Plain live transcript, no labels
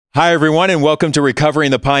Hi, everyone, and welcome to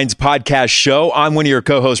Recovering the Pines podcast show. I'm one of your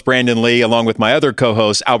co-hosts, Brandon Lee, along with my other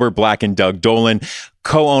co-hosts, Albert Black and Doug Dolan,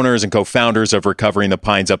 co-owners and co-founders of Recovering the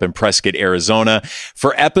Pines up in Prescott, Arizona.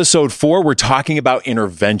 For episode 4, we're talking about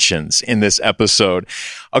interventions in this episode.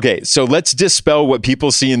 Okay, so let's dispel what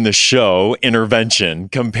people see in the show, intervention,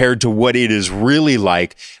 compared to what it is really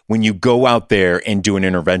like when you go out there and do an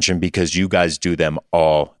intervention, because you guys do them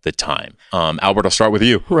all the time. Albert, I'll start with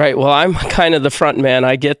you. Right. Well, I'm kind of the front man.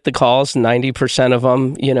 I get the calls, 90% of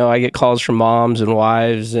them. I get calls from moms and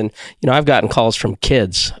wives, and, I've gotten calls from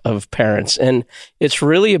kids of parents, and it's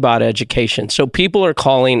really about education. So people are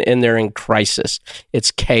calling and they're in crisis.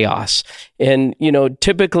 It's chaos. And,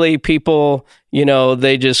 typically people,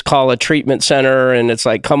 they just call a treatment center and it's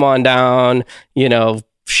like, come on down,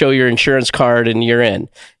 show your insurance card and you're in.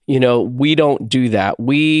 We don't do that.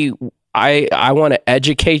 I want to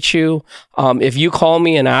educate you. If you call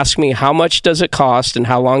me and ask me how much does it cost and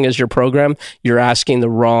how long is your program, you're asking the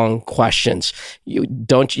wrong questions. You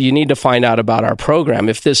need to find out about our program,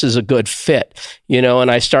 if this is a good fit.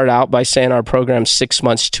 And I start out by saying our program's 6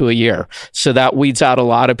 months to a year. So that weeds out a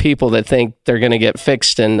lot of people that think they're going to get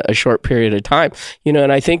fixed in a short period of time.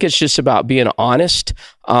 And I think it's just about being honest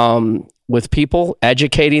with people,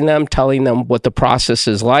 educating them, telling them what the process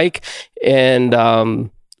is like, and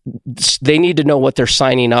they need to know what they're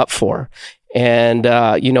signing up for. And,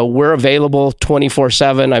 we're available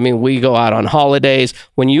 24/7. I mean, we go out on holidays.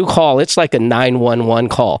 When you call, it's like a 911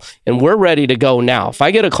 call, and we're ready to go now. If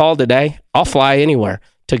I get a call today, I'll fly anywhere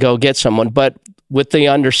to go get someone, but with the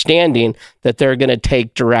understanding that they're going to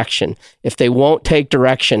take direction. If they won't take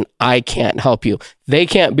direction, I can't help you. They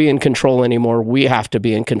can't be in control anymore. We have to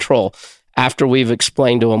be in control after we've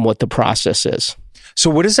explained to them what the process is. So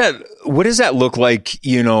what does that look like,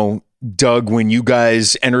 Doug, when you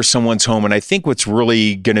guys enter someone's home? And I think what's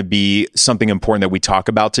really going to be something important that we talk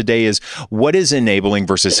about today is what is enabling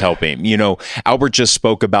versus helping. Albert just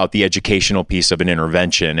spoke about the educational piece of an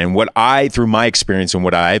intervention. And through my experience and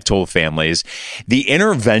what I've told families, the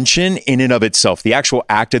intervention in and of itself, the actual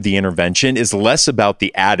act of the intervention, is less about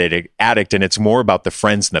the addict, and it's more about the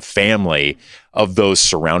friends and the family of those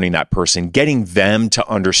surrounding that person, getting them to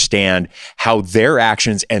understand how their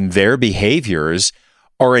actions and their behaviors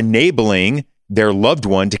are enabling their loved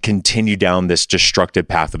one to continue down this destructive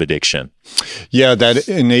path of addiction. Yeah, that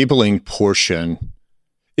enabling portion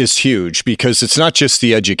is huge, because it's not just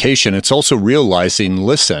the education, it's also realizing,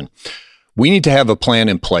 listen, we need to have a plan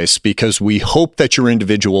in place, because we hope that your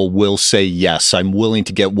individual will say, yes, I'm willing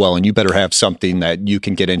to get well, and you better have something that you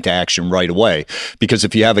can get into action right away. Because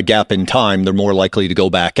if you have a gap in time, they're more likely to go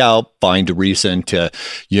back out, find a reason to,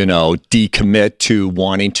 decommit to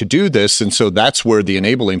wanting to do this. And so that's where the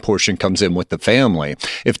enabling portion comes in with the family.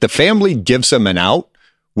 If the family gives them an out,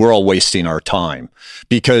 we're all wasting our time,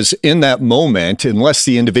 because in that moment, unless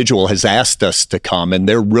the individual has asked us to come and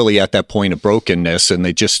they're really at that point of brokenness and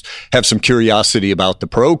they just have some curiosity about the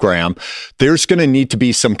program, there's going to need to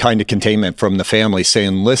be some kind of containment from the family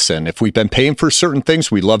saying, listen, if we've been paying for certain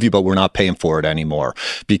things, we love you, but we're not paying for it anymore,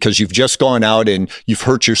 because you've just gone out and you've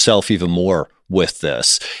hurt yourself even more with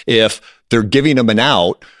this. If they're giving them an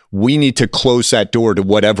out, we need to close that door to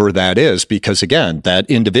whatever that is, because again, that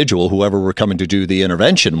individual, whoever we're coming to do the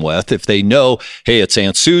intervention with, if they know, hey, it's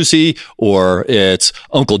Aunt Susie or it's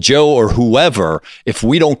Uncle Joe or whoever, if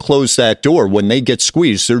we don't close that door, when they get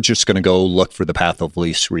squeezed, they're just going to go look for the path of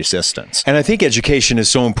least resistance. And I think education is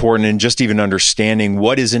so important, and just even understanding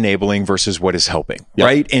what is enabling versus what is helping,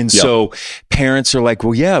 right? And so parents are like,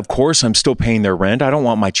 well, yeah, of course, I'm still paying their rent. I don't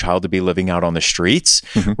want my child to be living out on the streets,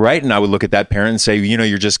 right? And I would look at that parent and say,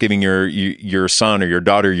 you're just giving your son or your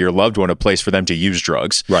daughter, your loved one, a place for them to use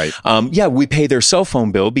drugs. Right. We pay their cell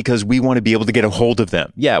phone bill because we want to be able to get a hold of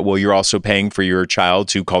them. Yeah, well, you're also paying for your child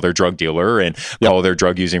to call their drug dealer and call their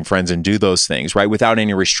drug using friends and do those things, right? Without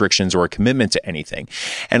any restrictions or a commitment to anything.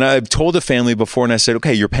 And I've told a family before, and I said,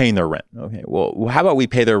 okay, you're paying their rent. Okay, well, how about we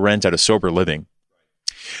pay their rent at a sober living,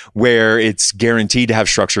 where it's guaranteed to have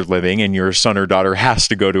structured living and your son or daughter has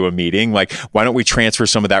to go to a meeting? Like, why don't we transfer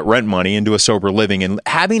some of that rent money into a sober living, and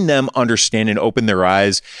having them understand and open their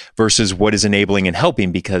eyes versus what is enabling and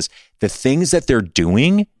helping, because the things that they're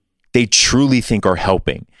doing, they truly think are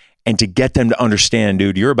helping. And to get them to understand,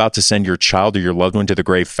 dude, you're about to send your child or your loved one to the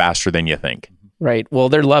grave faster than you think. Right. Well,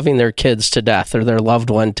 they're loving their kids to death or their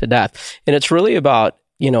loved one to death. And it's really about,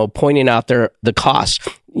 pointing out the cost.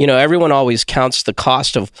 Everyone always counts the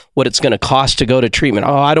cost of what it's going to cost to go to treatment.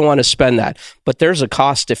 Oh, I don't want to spend that. But there's a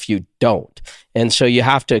cost if you don't. And so you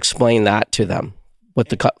have to explain that to them, what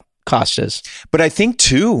the cost is. But I think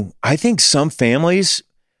some families,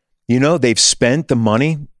 they've spent the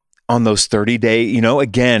money on those 30-day,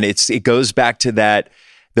 again, it goes back to that,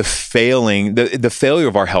 the failure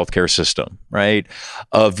of our healthcare system, right?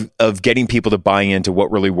 Of getting people to buy into what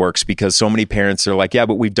really works, because so many parents are like, yeah,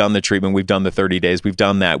 but we've done the treatment, we've done the 30 days, we've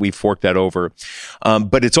done that, we've forked that over.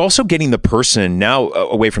 But it's also getting the person now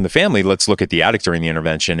away from the family. Let's look at the addict during the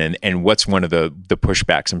intervention, and what's one of the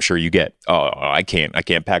pushbacks I'm sure you get? Oh, I can't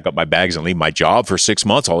pack up my bags and leave my job for 6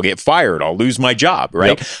 months. I'll get fired. I'll lose my job,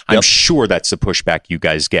 right? Yep. I'm sure that's the pushback you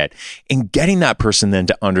guys get. And getting that person then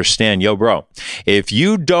to understand, yo, bro, if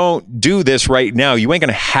you don't do this right now, you ain't going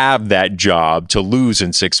to have that job to lose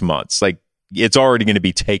in 6 months. Like, it's already going to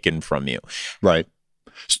be taken from you. Right.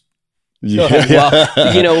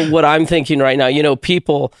 Well, what I'm thinking right now,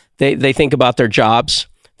 people, they think about their jobs.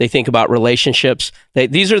 They think about relationships.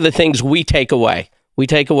 These are the things we take away. We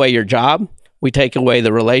take away your job. We take away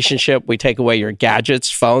the relationship. We take away your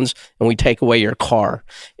gadgets, phones, and we take away your car.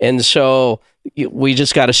 And so we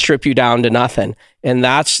just got to strip you down to nothing. And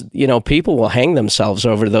that's, people will hang themselves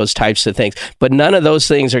over those types of things. But none of those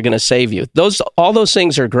things are going to save you. All those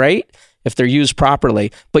things are great if they're used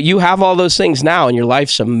properly. But you have all those things now and your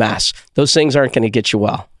life's a mess. Those things aren't going to get you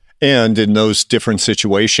well. And in those different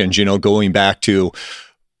situations, going back to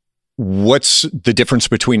what's the difference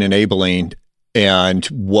between enabling and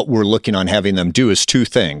what we're looking on having them do is two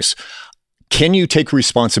things. Can you take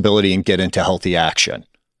responsibility and get into healthy action?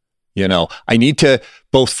 I need to,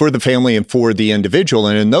 both for the family and for the individual.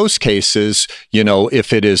 And in those cases,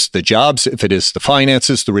 if it is the jobs, if it is the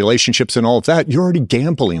finances, the relationships and all of that, you're already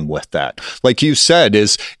gambling with that. Like you said,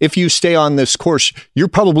 is if you stay on this course, you're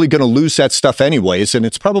probably going to lose that stuff anyways. And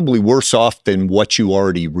it's probably worse off than what you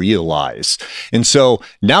already realize. And so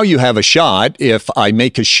now you have a shot, if I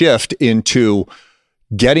make a shift into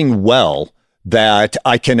getting well, that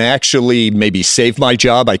I can actually maybe save my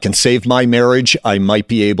job, I can save my marriage, I might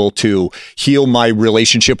be able to heal my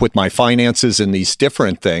relationship with my finances and these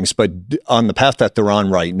different things. But on the path that they're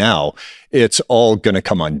on right now, it's all going to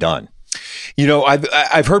come undone.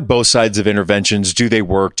 I've heard both sides of interventions. Do they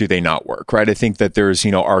work? Do they not work? Right? I think that there's,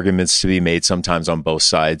 arguments to be made sometimes on both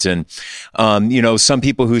sides. And, some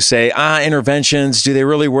people who say, interventions, do they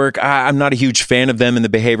really work? I'm not a huge fan of them in the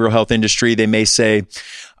behavioral health industry. They may say,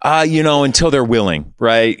 until they're willing,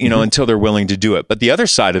 right? Until they're willing to do it. But the other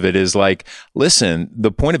side of it is like, listen,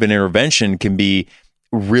 the point of an intervention can be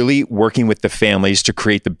really working with the families to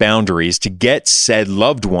create the boundaries to get said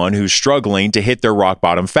loved one who's struggling to hit their rock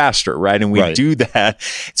bottom faster, right? And we do that.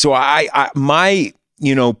 So my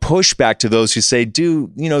pushback to those who say,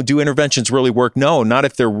 do interventions really work? No, not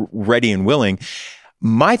if they're ready and willing.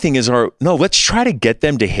 My thing is, let's try to get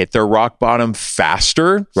them to hit their rock bottom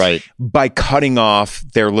faster, right? By cutting off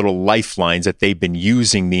their little lifelines that they've been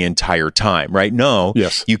using the entire time, right? No,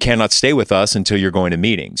 yes. You cannot stay with us until you're going to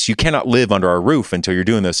meetings. You cannot live under our roof until you're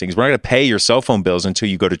doing those things. We're not going to pay your cell phone bills until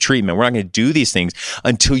you go to treatment. We're not going to do these things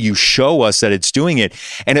until you show us that it's doing it.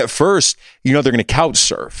 And at first, they're going to couch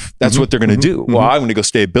surf. That's what they're going to do. Well, I'm going to go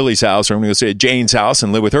stay at Billy's house, or I'm going to go stay at Jane's house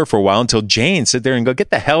and live with her for a while until Jane sit there and go, get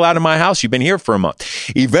the hell out of my house. You've been here for a month.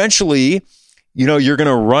 Eventually, you're going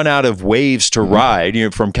to run out of waves to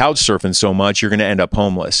ride, from couch surfing so much, you're going to end up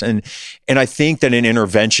homeless. And I think that an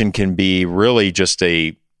intervention can be really just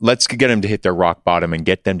let's get them to hit their rock bottom and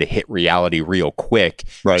get them to hit reality real quick,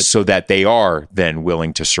 right? So that they are then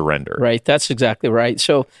willing to surrender. Right. That's exactly right.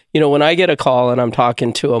 So, when I get a call and I'm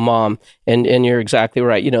talking to a mom and you're exactly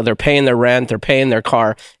right, they're paying their rent, they're paying their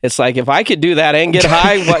car. It's like, if I could do that and get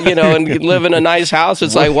high, and live in a nice house,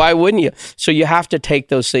 it's like, why wouldn't you? So you have to take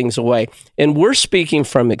those things away. And we're speaking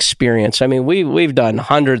from experience. I mean, we've done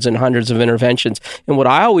hundreds and hundreds of interventions. And what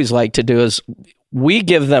I always like to do is, we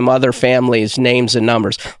give them other families' names and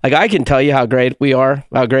numbers. Like, I can tell you how great we are,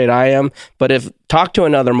 how great I am, but talk to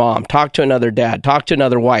another mom, talk to another dad, talk to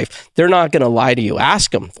another wife. They're not going to lie to you.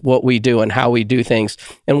 Ask them what we do and how we do things.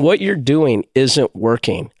 And what you're doing isn't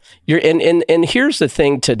working. And here's the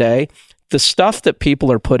thing today, the stuff that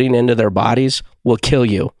people are putting into their bodies will kill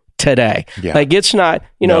you today. Yeah. Like, it's not,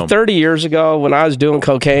 30 years ago when I was doing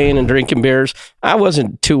cocaine and drinking beers, I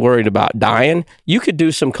wasn't too worried about dying. You could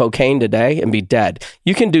do some cocaine today and be dead.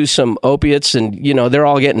 You can do some opiates and, they're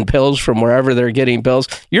all getting pills from wherever they're getting pills.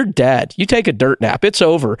 You're dead. You take a dirt nap. It's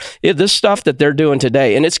over. This stuff that they're doing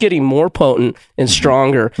today, and it's getting more potent and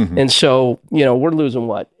stronger. Mm-hmm. And so, we're losing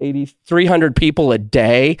 300 people a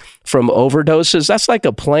day from overdoses. That's like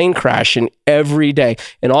a plane crashing every day.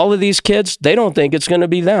 And all of these kids, they don't think it's going to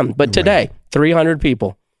be them. But today, 300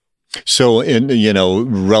 people. So,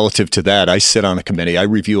 relative to that, I sit on a committee. I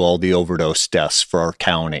review all the overdose deaths for our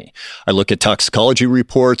county. I look at toxicology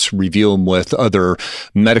reports, review them with other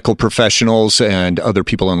medical professionals and other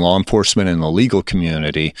people in law enforcement and the legal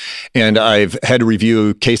community. And I've had to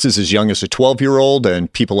review cases as young as a 12-year-old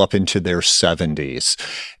and people up into their 70s.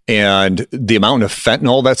 And the amount of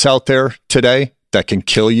fentanyl that's out there today that can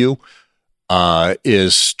kill you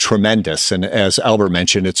is tremendous. And as Albert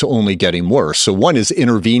mentioned, it's only getting worse. So one is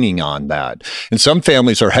intervening on that. And some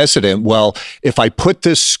families are hesitant. Well, if I put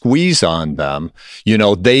this squeeze on them,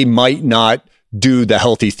 they might not do the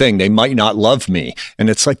healthy thing. They might not love me. And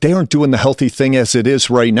it's like, they aren't doing the healthy thing as it is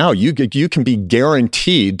right now. You can be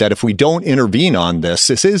guaranteed that if we don't intervene on this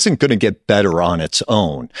isn't going to get better on its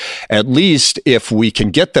own. At least if we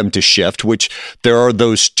can get them to shift, which there are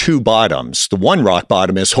those two bottoms. The one rock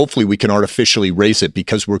bottom is hopefully we can artificially raise it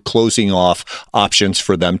because we're closing off options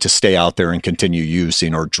for them to stay out there and continue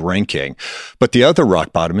using or drinking. But the other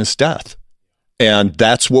rock bottom is death. And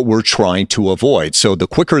that's what we're trying to avoid. So the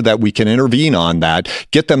quicker that we can intervene on that,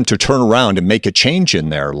 get them to turn around and make a change in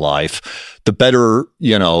their life, the better,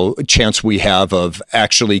 chance we have of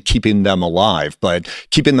actually keeping them alive. But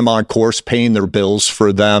keeping them on course, paying their bills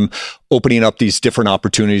for them, opening up these different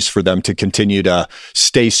opportunities for them to continue to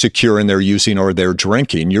stay secure in their using or their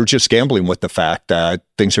drinking, you're just gambling with the fact that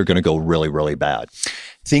things are going to go really, really bad.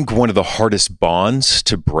 I think one of the hardest bonds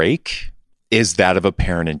to break is that of a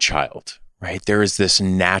parent and child. Right? There is this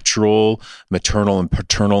natural maternal and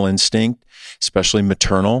paternal instinct, especially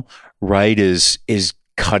maternal, right, is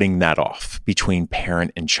cutting that off between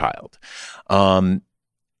parent and child.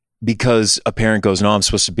 Because a parent goes, no, I'm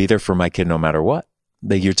supposed to be there for my kid no matter what.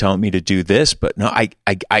 You're telling me to do this, but no,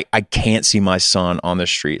 I can't see my son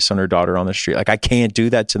or daughter on the street. Like, I can't do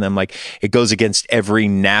that to them. Like, it goes against every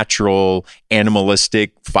natural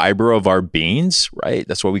animalistic fiber of our beings, right?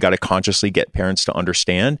 That's what we got to consciously get parents to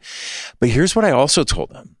understand. But here's what I also told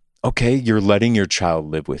them. Okay, you're letting your child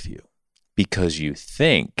live with you because you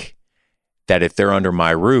think that if they're under my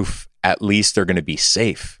roof, at least they're going to be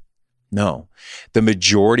safe. No, the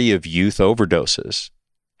majority of youth overdoses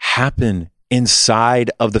happen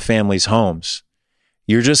inside of the family's homes.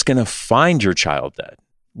 You're just going to find your child dead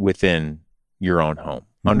within your own home,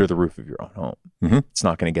 under the roof of your own home. Mm-hmm. It's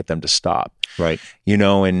not going to get them to stop. Right.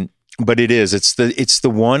 But it's the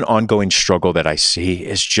one ongoing struggle that I see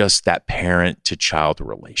is just that parent to child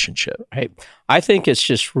relationship. Right. I think it's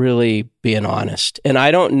just really being honest. And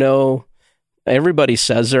I don't know, everybody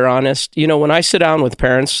says they're honest. When I sit down with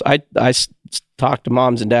parents, I talk to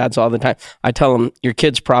moms and dads all the time. I tell them, your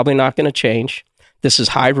kid's probably not going to change. This is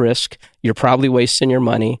high risk. You're probably wasting your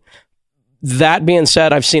money. That being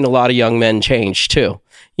said, I've seen a lot of young men change too.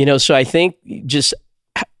 So I think just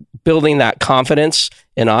building that confidence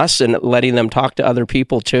in us and letting them talk to other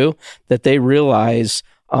people too, that they realize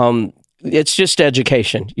it's just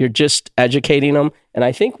education. You're just educating them. And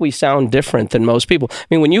I think we sound different than most people. I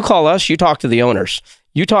mean, when you call us, you talk to the owners.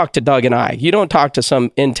 You talk to Doug and I. You don't talk to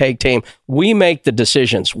some intake team. We make the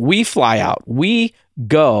decisions. We fly out. We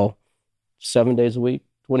go 7 days a week,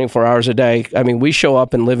 24 hours a day. I mean, we show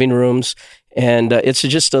up in living rooms, and it's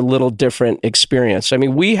just a little different experience. I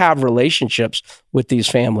mean, we have relationships with these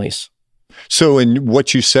families. So in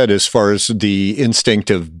what you said, as far as the instinct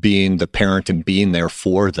of being the parent and being there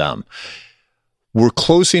for them, we're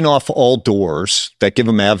closing off all doors that give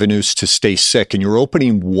them avenues to stay sick, and you're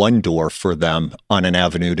opening one door for them on an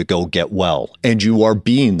avenue to go get well, and you are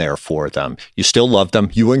being there for them. You still love them,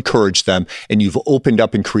 you encourage them, and you've opened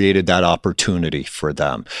up and created that opportunity for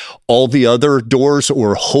them. All the other doors,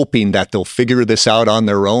 or hoping that they'll figure this out on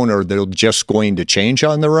their own or they're just going to change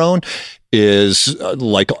on their own, is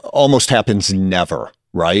almost happens never,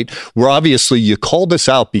 right? Where obviously you call this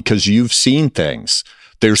out because you've seen things.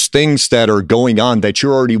 There's things that are going on that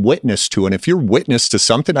you're already witness to. And if you're witness to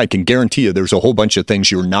something, I can guarantee you there's a whole bunch of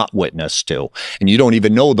things you're not witness to. And you don't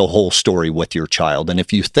even know the whole story with your child. And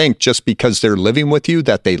if you think just because they're living with you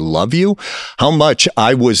that they love you, how much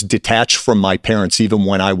I was detached from my parents even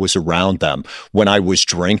when I was around them, when I was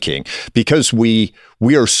drinking, because we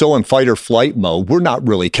are so in fight or flight mode, we're not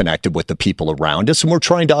really connected with the people around us, and we're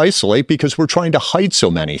trying to isolate because we're trying to hide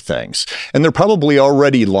so many things. And they're probably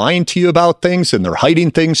already lying to you about things, and they're hiding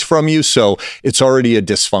things from you, so it's already a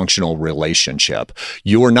dysfunctional relationship.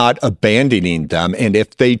 You're not abandoning them, and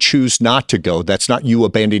if they choose not to go, that's not you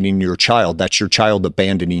abandoning your child, that's your child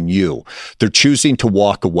abandoning you. They're choosing to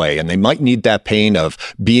walk away, and they might need that pain of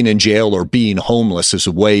being in jail or being homeless as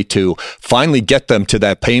a way to finally get them to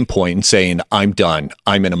that pain point and saying, I'm done.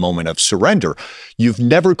 I'm in a moment of surrender. You've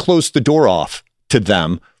never closed the door off to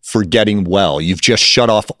them for getting well. You've just shut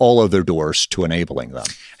off all other doors to enabling them.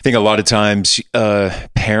 I think a lot of times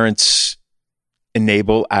parents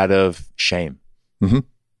enable out of shame,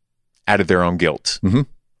 out of their own guilt.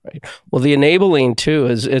 Right. Well, the enabling too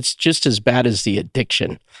it's just as bad as the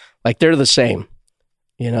addiction. Like they're the same.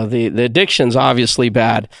 You know, the addiction's obviously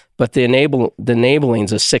bad, but the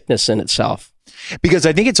enabling's a sickness in itself. Because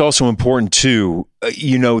I think it's also important too,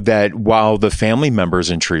 that while the family member's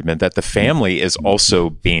in treatment, that the family is also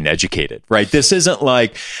being educated, right? This isn't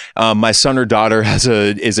like my son or daughter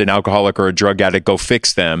is an alcoholic or a drug addict, go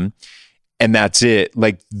fix them. And that's it.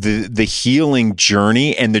 Like the healing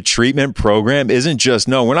journey and the treatment program isn't just,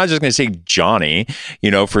 no, we're not just going to say Johnny,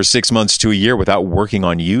 for 6 months to a year without working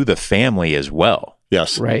on you, the family as well.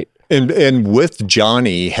 Yes. Right. And with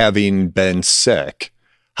Johnny having been sick,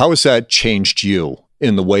 how has that changed you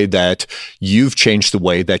in the way that you've changed the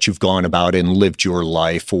way that you've gone about and lived your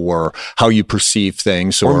life, or how you perceive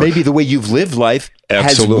things? Or maybe the way you've lived life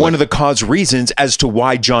has one of the cause reasons as to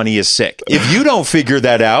why Johnny is sick. If you don't figure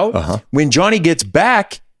that out, when Johnny gets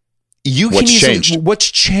back, what's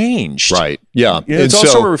changed? Right. Yeah. It's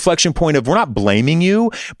also a reflection point of, we're not blaming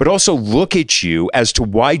you, but also look at you as to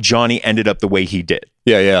why Johnny ended up the way he did.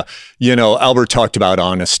 Yeah. Albert talked about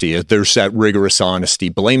honesty. There's that rigorous honesty.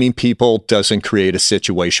 Blaming people doesn't create a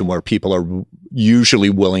situation where people are usually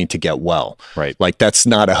willing to get well. Right. Like that's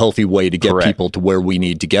not a healthy way to get people to where we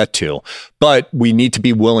need to get to. But we need to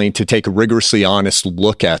be willing to take a rigorously honest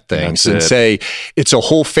look at things and say, it's a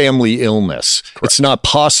whole family illness. Correct. It's not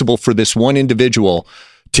possible for this one individual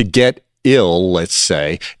to get ill, let's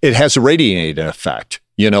say. It has a radiating effect,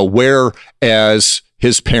 whereas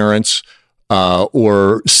his parents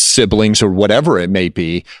or siblings or whatever it may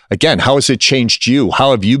be. Again, how has it changed you?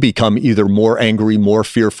 How have you become either more angry, more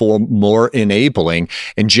fearful, more enabling?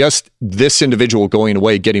 And just this individual going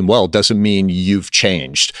away, getting well, doesn't mean you've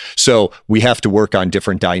changed. So we have to work on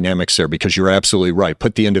different dynamics there, because you're absolutely right.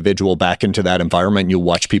 Put the individual back into that environment and you'll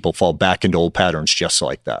watch people fall back into old patterns just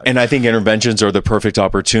like that. And I think interventions are the perfect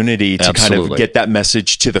opportunity to kind of get that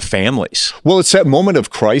message to the families. Well, it's that moment of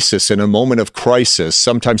crisis. In a moment of crisis,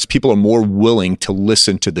 sometimes people are more willing to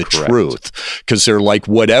listen to the truth, because they're like,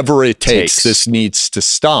 whatever it takes, this needs to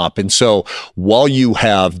stop. And so while you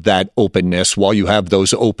have that openness, while you have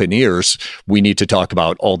those open ears, we need to talk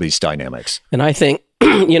about all these dynamics. And I think,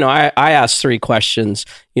 I asked 3 questions,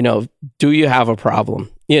 do you have a problem?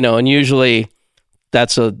 And usually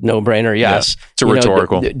that's a no-brainer. Yes. Yeah, it's a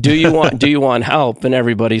rhetorical. Do you want help? And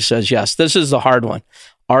everybody says yes. This is the hard one.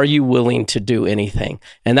 Are you willing to do anything?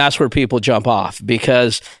 And that's where people jump off,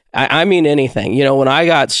 because I mean anything. When I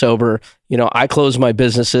got sober, I closed my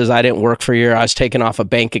businesses. I didn't work for a year. I was taken off of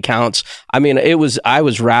bank accounts. I mean, I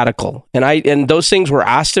was radical, and those things were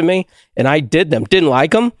asked of me, and I did them. Didn't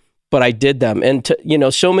like them, but I did them. And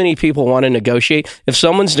so many people want to negotiate. If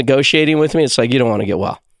someone's negotiating with me, it's like, you don't want to get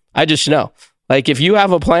well. I just know. Like, if you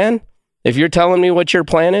have a plan, if you're telling me what your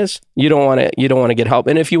plan is, you don't want to get help.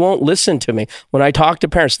 And if you won't listen to me, when I talk to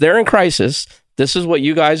parents, they're in crisis. This is what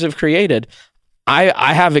you guys have created.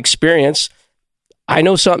 I have experience. I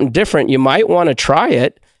know something different. You might want to try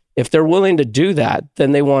it. If they're willing to do that,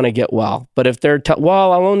 then they want to get well. But if they're,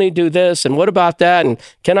 I'll only do this, and what about that? And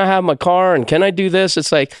can I have my car? And can I do this?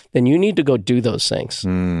 It's like, then you need to go do those things.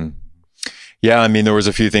 Yeah, I mean, there was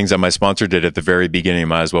a few things that my sponsor did at the very beginning.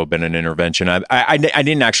 Might as well have been an intervention. I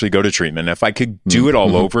didn't actually go to treatment. If I could do it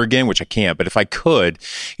all over again, which I can't, but if I could,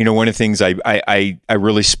 one of the things I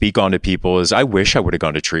really speak on to people is, I wish I would have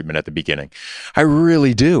gone to treatment at the beginning. I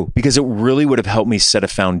really do, because it really would have helped me set a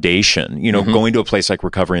foundation. Going to a place like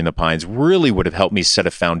Recovery in the Pines really would have helped me set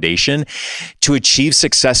a foundation to achieve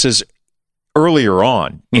successes earlier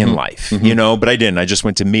on in life, but I didn't. I just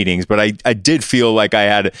went to meetings, but I did feel like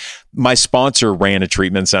my sponsor ran a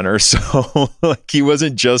treatment center. So like, he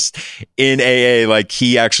wasn't just in AA, like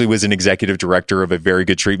he actually was an executive director of a very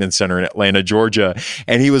good treatment center in Atlanta, Georgia.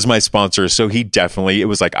 And he was my sponsor. So it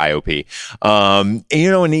was like IOP.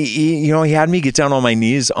 And he had me get down on my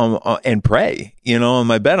knees and pray, on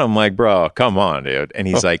my bed. I'm like, bro, come on, dude. And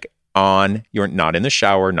he's like, you're not in the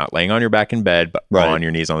shower, not laying on your back in bed, but on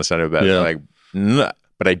your knees on the side of the bed. Yeah. Like, nah.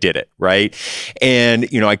 But I did it, right? And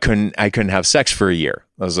I couldn't have sex for a year.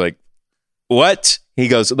 I was like, what? He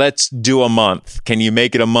goes, let's do a month. Can you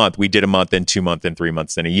make it a month? We did a month, then 2 months, then 3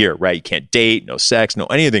 months, then a year, right? You can't date, no sex, no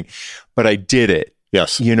anything. But I did it.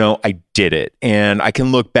 Yes. I did it. And I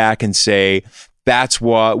can look back and say that's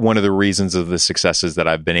one of the reasons of the successes that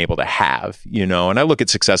I've been able to have, and I look at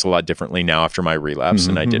success a lot differently now after my relapse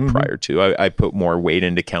than I did prior to. I put more weight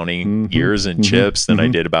into counting years and chips than I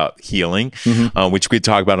did about healing, which we could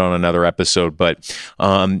talk about on another episode. But,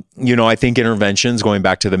 I think interventions, going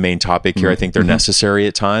back to the main topic here, I think they're necessary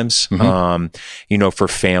at times, for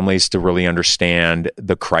families to really understand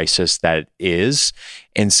the crisis that is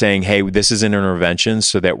and saying, hey, this is an intervention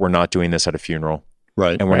so that we're not doing this at a funeral.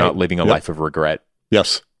 Right. And we're not living a life of regret.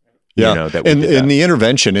 Yes. Yeah. And the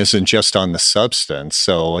intervention isn't just on the substance.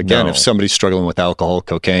 So again, if somebody's struggling with alcohol,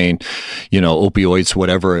 cocaine, opioids,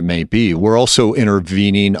 whatever it may be, we're also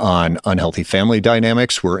intervening on unhealthy family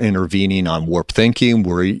dynamics. We're intervening on warped thinking.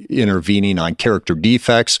 We're intervening on character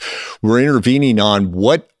defects. We're intervening on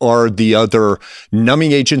what are the other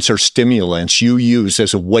numbing agents or stimulants you use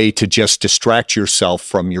as a way to just distract yourself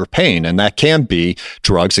from your pain. And that can be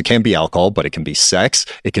drugs. It can be alcohol, but it can be sex.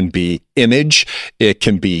 It can be image. It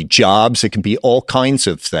can be jobs. It can be all kinds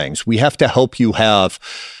of things. We have to help you have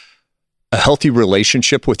a healthy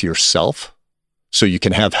relationship with yourself so you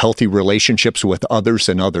can have healthy relationships with others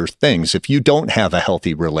and other things. If you don't have a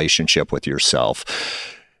healthy relationship with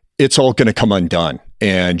yourself, it's all going to come undone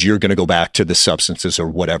and you're going to go back to the substances or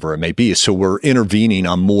whatever it may be. So we're intervening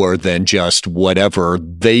on more than just whatever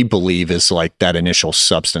they believe is like that initial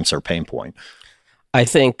substance or pain point. I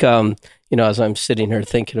think, as I'm sitting here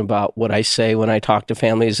thinking about what I say when I talk to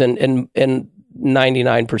families, and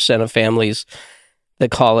 99% of families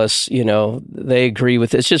that call us, they agree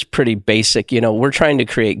with it. It's just pretty basic. We're trying to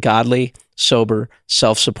create godly, sober,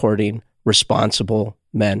 self-supporting, responsible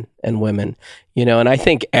men and women, and I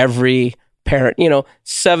think every parent,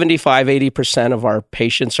 75, 80% of our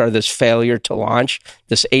patients are this failure to launch,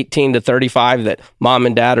 this 18 to 35 that mom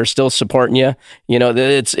and dad are still supporting you.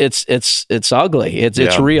 It's ugly.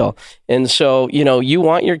 It's real. And so, you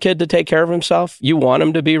want your kid to take care of himself. You want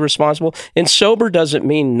him to be responsible. And sober doesn't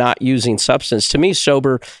mean not using substance. To me,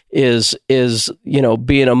 sober is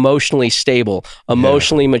being emotionally stable,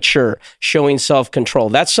 emotionally mature, showing self-control.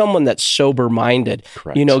 That's someone that's sober-minded.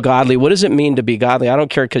 Correct. Godly. What does it mean to be godly? I don't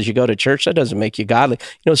care because you go to church. That doesn't make you godly.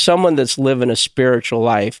 Someone that's living a spiritual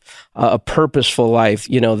life, a purposeful life.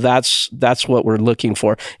 That's what we're looking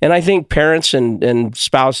for. And I think parents and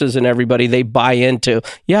spouses and everybody, they buy into,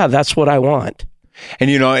 that's what I want. And,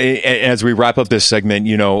 as we wrap up this segment,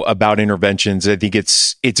 about interventions, I think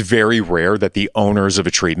it's very rare that the owners of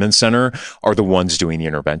a treatment center are the ones doing the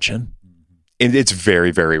intervention. It's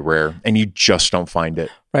very, very rare, and you just don't find it.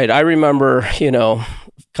 Right. I remember, a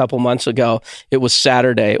couple months ago, it was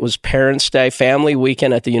Saturday. It was Parents' Day, family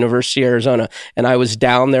weekend at the University of Arizona. And I was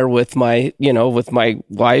down there with my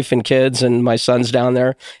wife and kids, and my son's down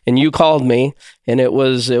there. And you called me, and it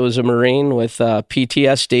was a Marine with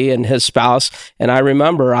PTSD and his spouse. And I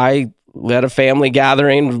remember we had a family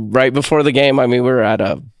gathering right before the game. I mean, we were at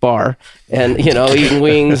a bar and, eating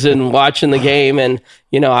wings and watching the game. And,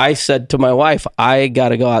 I said to my wife, I got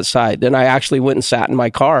to go outside. Then I actually went and sat in my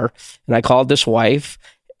car and I called this wife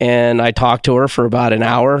and I talked to her for about an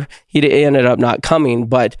hour. He ended up not coming,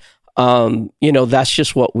 but, that's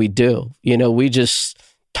just what we do. We just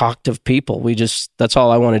talk to people. That's all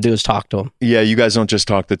I want to do is talk to them. Yeah. You guys don't just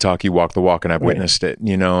talk the talk, you walk the walk, and I've witnessed it,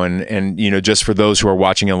 and just for those who are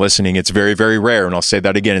watching and listening, it's very, very rare. And I'll say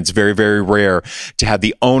that again, it's very, very rare to have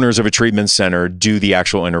the owners of a treatment center do the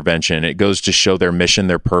actual intervention. It goes to show their mission,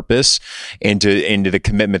 their purpose, and into the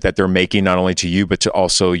commitment that they're making, not only to you, but to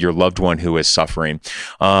also your loved one who is suffering.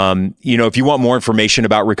 If you want more information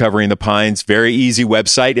about Recovering the Pines, very easy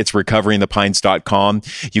website. It's recoveringthepines.com.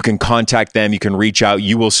 You can contact them. You can reach out.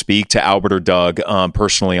 You will speak to Albert or Doug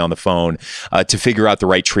personally on the phone to figure out the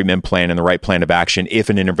right treatment plan and the right plan of action if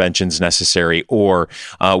an intervention is necessary, or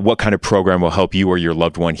what kind of program will help you or your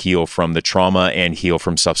loved one heal from the trauma and heal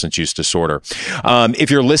from substance use disorder.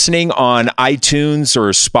 If you're listening on iTunes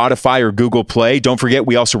or Spotify or Google Play, don't forget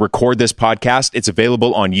we also record this podcast. It's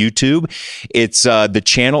available on YouTube. It's the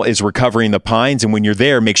channel is Recovering the Pines, and when you're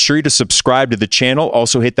there, make sure to subscribe to the channel.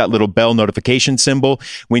 Also hit that little bell notification symbol.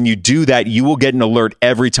 When you do that, you will get an alert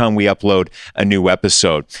every time we upload a new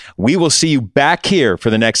episode. We will see you back here for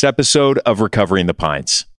the next episode of Recovering the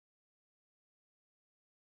Pines.